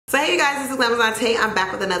So hey you guys, this is GLAM. I'm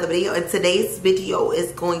back with another video, and today's video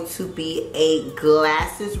is going to be a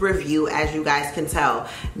glasses review, as you guys can tell.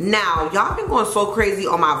 Now, y'all been going so crazy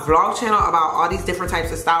on my vlog channel about all these different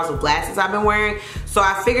types of styles of glasses I've been wearing, so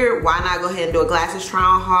I figured why not go ahead and do a glasses try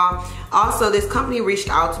on haul. Also, this company reached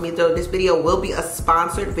out to me, though this video will be a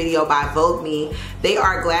sponsored video by VoogueMe. They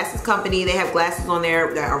are a glasses company. They have glasses on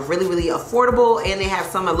there that are really affordable, and they have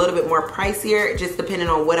some a little bit more pricier, just depending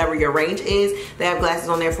on whatever your range is. They have glasses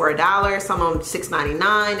on there for $1, some of them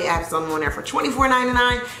 $6.99. They have some on there for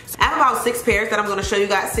 $24.99. So I have about 6 pairs that I'm going to show you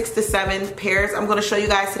guys, 6 to 7 pairs I'm going to show you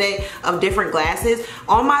guys today of different glasses.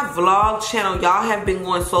 On my vlog channel, y'all have been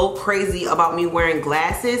going so crazy about me wearing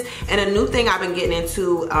glasses, and a new thing I've been getting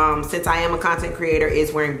into since I am a content creator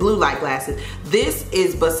is wearing blue light glasses. This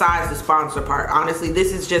is besides the sponsor part. Honestly,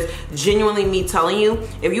 this is just genuinely me telling you,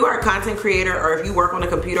 if you are a content creator or if you work on a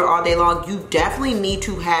computer all day long, you definitely need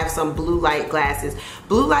to have some blue light glasses.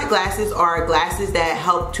 Blue light glasses are glasses that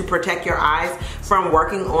help to protect your eyes from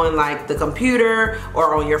working on like the computer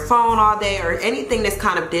or on your phone all day or anything that's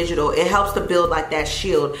kind of digital. It helps to build like that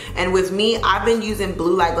shield. And with me, I've been using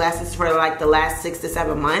blue light glasses for like the last 6 to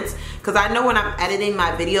 7 months, because I know when I'm editing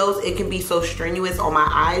my videos, it can be so strenuous on my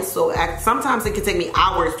eyes. So sometimes it can take me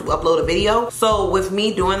hours to upload a video. So with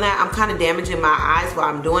me doing that, I'm kind of damaging my eyes while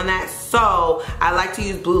I'm doing that. So I like to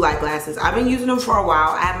use blue light glasses. I've been using them for a while.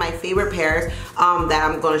 I have my favorite pairs that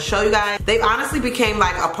I'm going to show you guys. They honestly became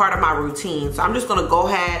like a part of my routine. So I'm just going to go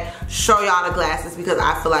ahead, show y'all the glasses because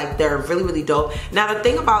I feel like they're really dope. Now the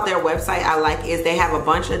thing about their website I like is they have a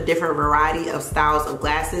bunch of different variety of styles of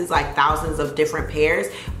glasses, like thousands of different pairs,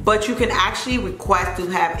 but you can actually request to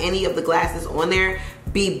have any of the glasses on there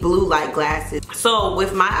be blue light glasses. So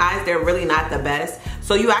with my eyes, they're really not the best.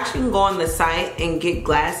 So you actually can go on the site and get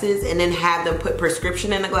glasses and then have them put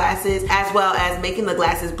prescription in the glasses, as well as making the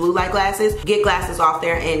glasses blue light glasses. Get glasses off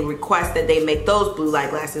there and request that they make those blue light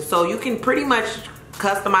glasses. So you can pretty much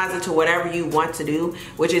customize it to whatever you want to do,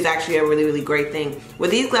 which is actually a really great thing. With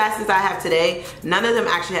these glasses I have today, none of them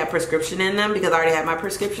actually have prescription in them because I already have my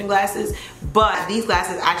prescription glasses, but these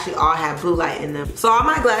glasses actually all have blue light in them. So all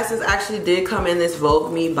my glasses actually did come in this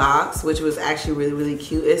VoogueMe box, which was actually really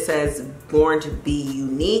cute. It says born to be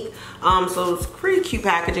unique. So it's pretty cute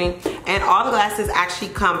packaging, and all the glasses actually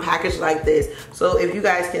come packaged like this. So if you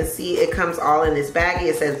guys can see, it comes all in this baggie.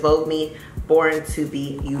 It says VoogueMe born to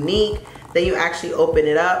be unique. Then you actually open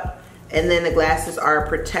it up, and then the glasses are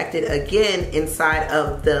protected again inside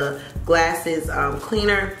of the glasses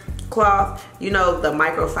cleaner cloth, you know, the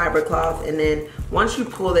microfiber cloth. And then once you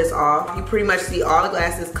pull this off, you pretty much see all the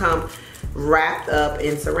glasses come wrapped up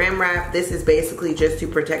in saran wrap. This is basically just to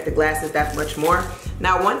protect the glasses, that's much more.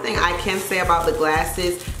 Now one thing I can say about the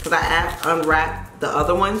glasses, because I have unwrapped the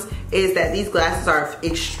other ones, is that these glasses are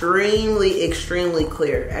extremely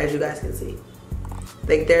clear, as you guys can see.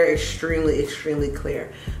 Like they're extremely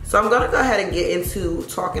clear. So I'm gonna go ahead and get into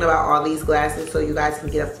talking about all these glasses so you guys can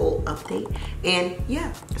get a full update. And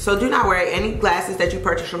yeah, so do not worry, any glasses that you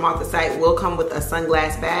purchase from off the site will come with a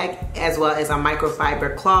sunglass bag as well as a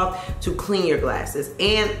microfiber cloth to clean your glasses.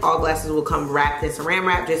 And all glasses will come wrapped in saran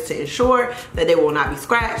wrap just to ensure that they will not be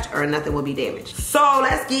scratched or nothing will be damaged. So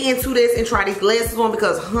let's get into this and try these glasses on,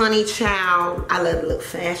 because honey child, I love to look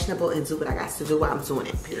fashionable and do what I got to do while I'm doing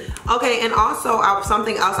it, period. Okay, and also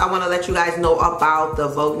something else I want to let you guys know about the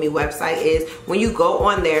VoogueMe website is when you go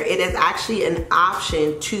on there, it is actually an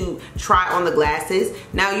option to try on the glasses.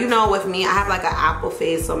 Now, you know, with me, I have like an apple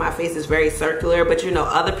face, so my face is very circular, but you know,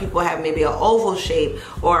 other people have maybe an oval shape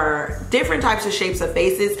or different types of shapes of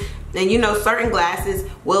faces. And you know, certain glasses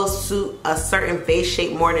will suit a certain face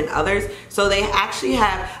shape more than others. So they actually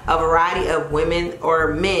have a variety of women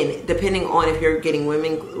or men, depending on if you're getting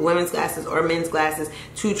women's glasses or men's glasses,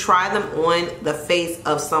 to try them on the face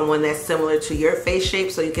of someone that's similar to your face shape,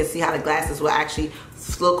 so you can see how the glasses will actually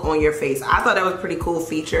look on your face. I thought that was a pretty cool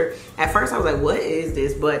feature. At first I was like, what is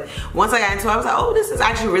this? But once I got into it, I was like, oh, this is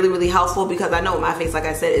actually really helpful, because I know my face, like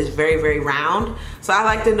I said, is very round. So I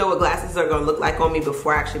like to know what glasses are gonna look like on me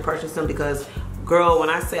before I actually purchase them, because girl, when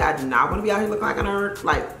I say I do not want to be out here looking like a nerd,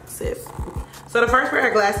 like sis. So the first pair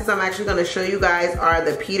of glasses I'm actually going to show you guys are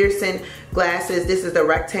the Peterson glasses. This is the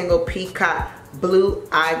rectangle peacock blue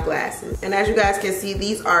eyeglasses, and as you guys can see,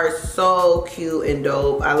 these are so cute and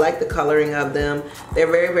dope. I like the coloring of them. They're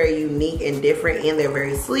very unique and different, and they're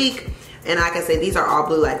very sleek. And like I said, these are all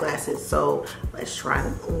blue light glasses. So let's try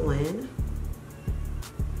them on.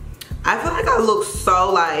 I feel like I look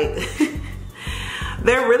so like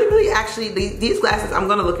They're really actually, these glasses, I'm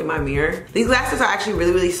gonna look in my mirror. These glasses are actually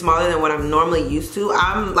really smaller than what I'm normally used to.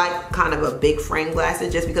 I'm like kind of a big frame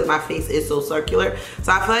glasses just because my face is so circular.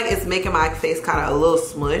 So I feel like it's making my face kind of a little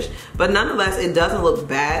smush, but nonetheless, it doesn't look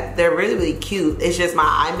bad. They're really cute. It's just my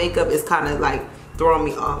eye makeup is kind of like throwing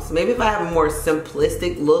me off. So maybe if I have a more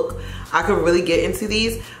simplistic look, I could really get into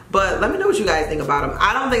these. But let me know what you guys think about them.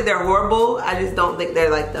 I don't think they're horrible. I just don't think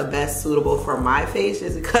they're like the best suitable for my face,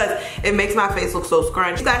 just because it makes my face look so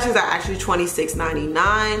scrunchy. These lashes are actually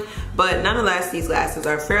 $26.99, but nonetheless, these glasses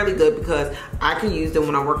are fairly good because I can use them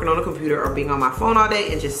when I'm working on a computer or being on my phone all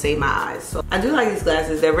day and just save my eyes. So I do like these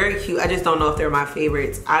glasses. They're very cute. I just don't know if they're my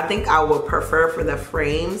favorites. I think I would prefer for the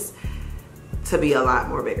frames to be a lot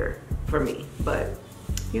more bigger for me, but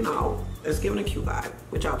you know, it's giving a cute vibe.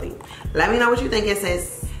 What y'all think? Let me know what you think. It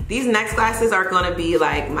says these next glasses are gonna be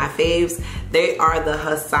like my faves. They are the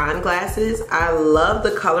Hassan glasses. I love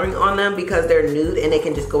the coloring on them because they're nude and they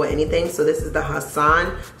can just go with anything. So this is the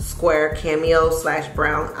Hassan Square Cameo /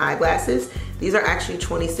 Brown eyeglasses. These are actually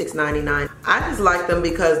 $26.99. I just like them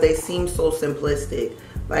because they seem so simplistic.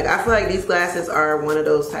 Like, I feel like these glasses are one of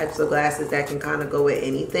those types of glasses that can kind of go with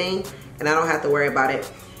anything and I don't have to worry about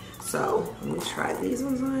it. So let me try these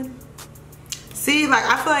ones on. See, like,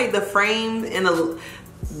 I feel like the frame and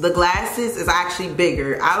the glasses is actually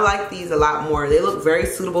bigger. I like these a lot more. They look very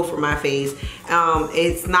suitable for my face.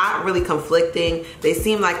 It's not really conflicting. They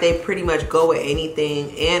seem like they pretty much go with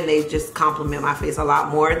anything and they just complement my face a lot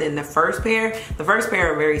more than the first pair. The first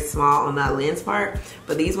pair are very small on that lens part,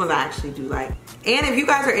 but these ones I actually do like. And if you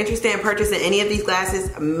guys are interested in purchasing any of these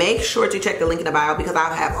glasses, make sure to check the link in the bio because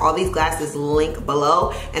I'll have all these glasses linked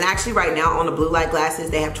below. And actually right now on the blue light glasses,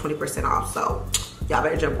 they have 20% off. So y'all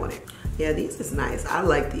better jump on it. Yeah, these is nice. I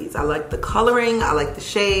like these. I like the coloring. I like the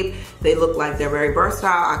shape. They look like they're very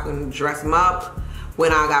versatile. I can dress them up.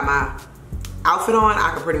 When I got my outfit on,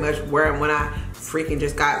 I can pretty much wear them when I freaking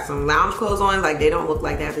just got some lounge clothes on. Like, they don't look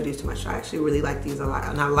like they have to do too much. So I actually really like these a lot.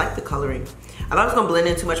 And I like the coloring. I thought it was going to blend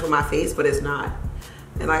in too much with my face, but it's not.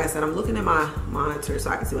 And like I said, I'm looking at my monitor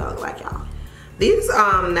so I can see what I look like, y'all. These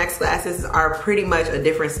next glasses are pretty much a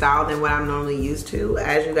different style than what I'm normally used to,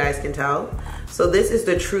 as you guys can tell. So this is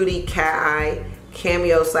the Trudy Cat Eye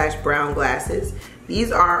Cameo / Brown glasses.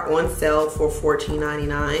 These are on sale for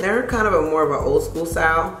 $14.99. They're kind of more of an old school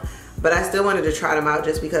style, but I still wanted to try them out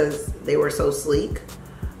just because they were so sleek.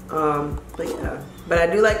 But yeah, but I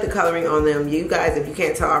do like the coloring on them. You guys, if you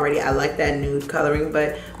can't tell already, I like that nude coloring,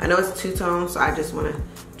 but I know it's two-tone, so I just want to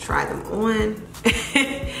try them on.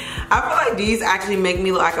 I feel like these actually make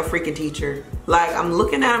me look like a freaking teacher. Like, I'm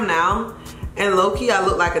looking at them now and low-key I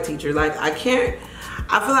look like a teacher. Like, I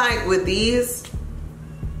feel like with these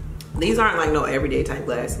aren't like no everyday type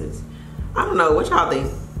glasses. I don't know, what y'all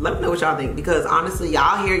think? Let me know what y'all think, because honestly,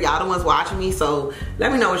 y'all here, y'all the ones watching me, so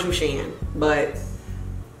let me know what you saying. But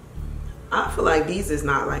I feel like these is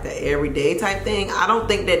not like an everyday type thing. I don't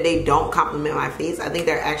think that they don't complement my face. I think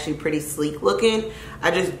they're actually pretty sleek looking.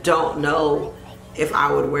 I just don't know if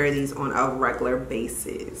I would wear these on a regular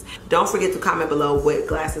basis. Don't forget to comment below what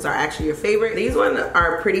glasses are actually your favorite. These ones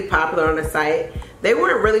are pretty popular on the site. They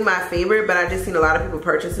weren't really my favorite, but I just seen a lot of people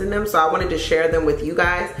purchasing them, so I wanted to share them with you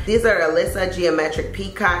guys. These are Alyssa Geometric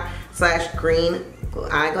Peacock / Green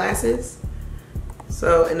eyeglasses.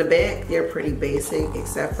 So in the back, they're pretty basic,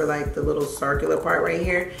 except for like the little circular part right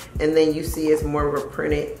here. And then you see it's more of a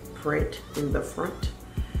printed print in the front.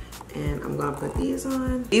 And I'm gonna put these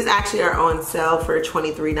on. These actually are on sale for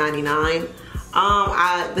 $23.99.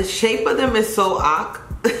 The shape of them is so awk.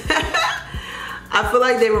 I feel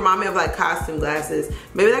like they remind me of like costume glasses.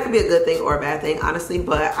 Maybe that could be a good thing or a bad thing, honestly,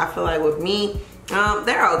 but I feel like with me,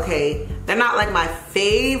 they're okay. They're not like my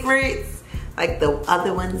favorites, like the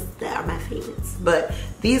other ones that are my favorites, but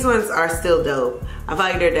these ones are still dope. I feel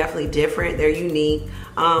like they're definitely different. They're unique.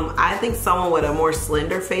 I think someone with a more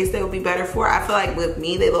slender face they would be better for. I feel like with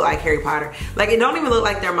me, they look like Harry Potter. Like, it don't even look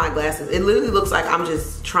like they're my glasses. It literally looks like I'm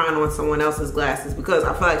just trying on someone else's glasses, because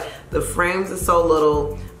I feel like the frames are so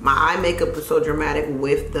little. My eye makeup is so dramatic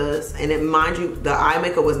with this. And it, mind you, the eye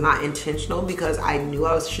makeup was not intentional because I knew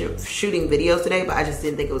I was shooting videos today, but I just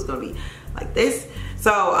didn't think it was gonna be like this.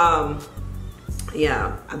 So,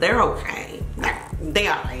 yeah, they're okay. They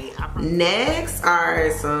are right. Next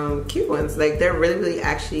are some cute ones. Like, they're really, really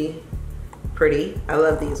actually pretty. I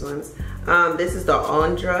love these ones. This is the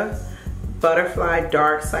Ondra Butterfly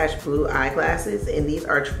Dark / Blue eyeglasses, and these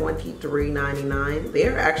are $23.99. They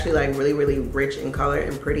are actually like really, really rich in color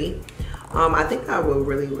and pretty. I think I will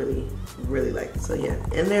really, really, really like this. So yeah,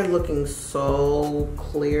 and they're looking so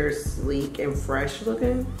clear, sleek, and fresh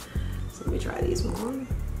looking. So let me try these ones on.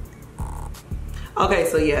 Okay,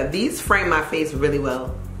 so yeah, these frame my face really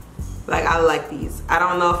well. Like, I like these. I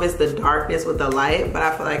don't know if it's the darkness with the light, but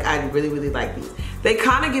I feel like I really, really like these. They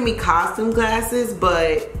kind of give me costume glasses,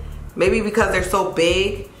 but maybe because they're so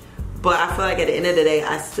big. But I feel like at the end of the day,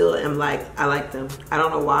 I still am like, I like them. I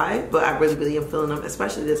don't know why, but I really, really am feeling them,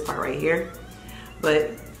 especially this part right here. But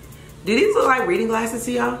do these look like reading glasses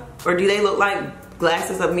to y'all? Or do they look like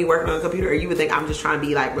glasses of me working on a computer? Or you would think I'm just trying to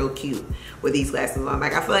be like real cute with these glasses on?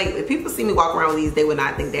 Like, I feel like if people see me walk around with these, they would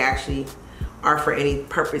not think they actually are for any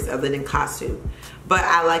purpose other than costume. But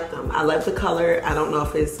I like them. I love the color. I don't know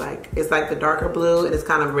if it's like the darker blue, and it's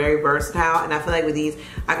kind of very versatile. And I feel like with these,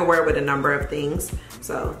 I can wear it with a number of things.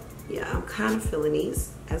 So yeah, I'm kind of feeling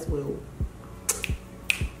these as well.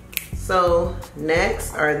 So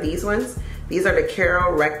next are these ones. These are the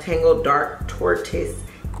Carol Rectangle Dark Tortoise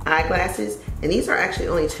eyeglasses, and these are actually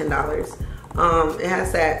only $10. It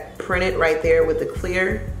has that printed right there with the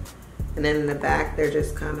clear, and then in the back they're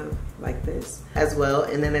just kind of like this as well.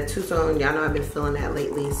 And then the two-tone, y'all know I've been feeling that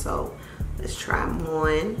lately, so let's try them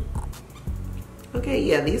on. Okay,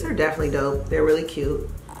 yeah, these are definitely dope. They're really cute.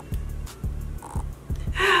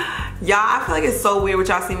 Y'all, I feel like it's so weird what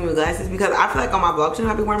y'all see me with glasses, because I feel like on my vlog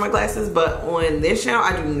channel I be wearing my glasses, but on this channel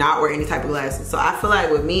I do not wear any type of glasses. So I feel like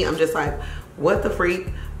with me, I'm just like, what the freak?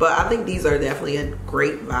 But I think these are definitely a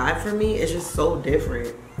great vibe for me. It's just so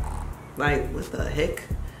different. Like, what the heck?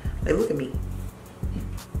 Like, look at me.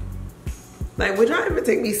 Like, would y'all ever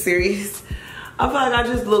take me serious? I feel like I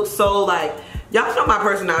just look so like, y'all know my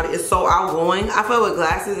personality is so outgoing. I feel with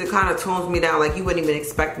glasses, it kind of tones me down. Like, you wouldn't even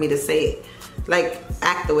expect me to say it. Like,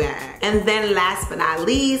 act the way I act. And then last but not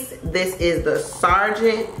least, this is the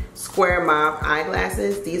Sargent Square Mouth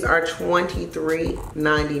eyeglasses. These are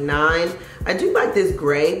 $23.99. I do like this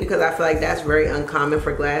gray because I feel like that's very uncommon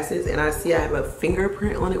for glasses. And I see I have a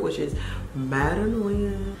fingerprint on it, which is mad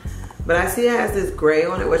annoying. But I see it has this gray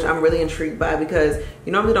on it, which I'm really intrigued by, because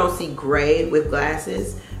you normally don't see gray with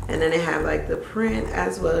glasses. And then they have like the print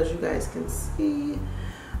as well, as you guys can see.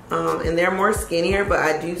 And they're more skinnier, but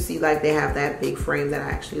I do see like they have that big frame that I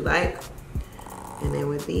actually like. And then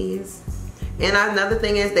with these, and another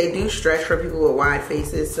thing is they do stretch for people with wide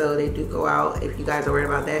faces, so they do go out if you guys are worried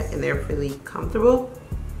about that, and they're really comfortable.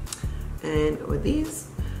 And with these,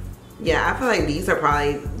 yeah, I feel like these are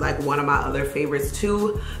probably like one of my other favorites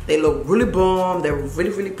too. They look really bomb. They're really,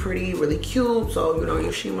 really pretty, really cute. So, you know, you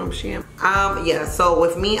shim. Yeah, so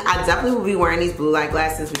with me, I definitely will be wearing these blue light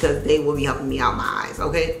glasses because they will be helping me out my eyes,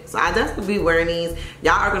 okay? So I definitely will be wearing these.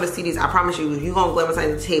 Y'all are gonna see these, I promise you, if you're gonna Glam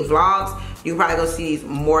and take vlogs, you're probably gonna see these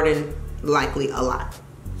more than likely a lot.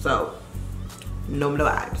 So, know the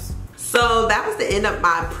vibes. So that was the end of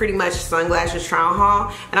my pretty much sunglasses try on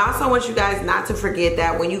haul. And I also want you guys not to forget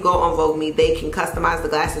that when you go on VoogueMe, they can customize the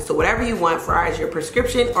glasses to whatever you want for either your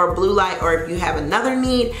prescription or blue light, or if you have another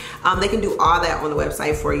need, they can do all that on the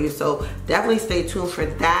website for you. So definitely stay tuned for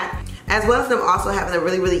that. As well as them also having a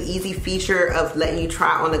really, really easy feature of letting you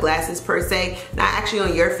try on the glasses per se. Not actually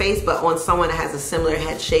on your face, but on someone that has a similar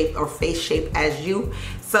head shape or face shape as you.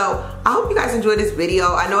 So I hope you guys enjoyed this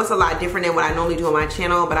video. I know it's a lot different than what I normally do on my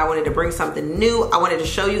channel, but I wanted to bring something new. I wanted to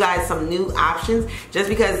show you guys some new options just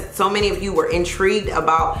because so many of you were intrigued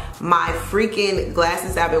about my freaking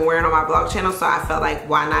glasses that I've been wearing on my vlog channel. So I felt like,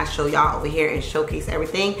 why not show y'all over here and showcase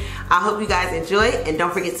everything. I hope you guys enjoy, and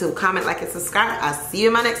don't forget to comment, like, and subscribe. I'll see you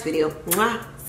in my next video. Mwah.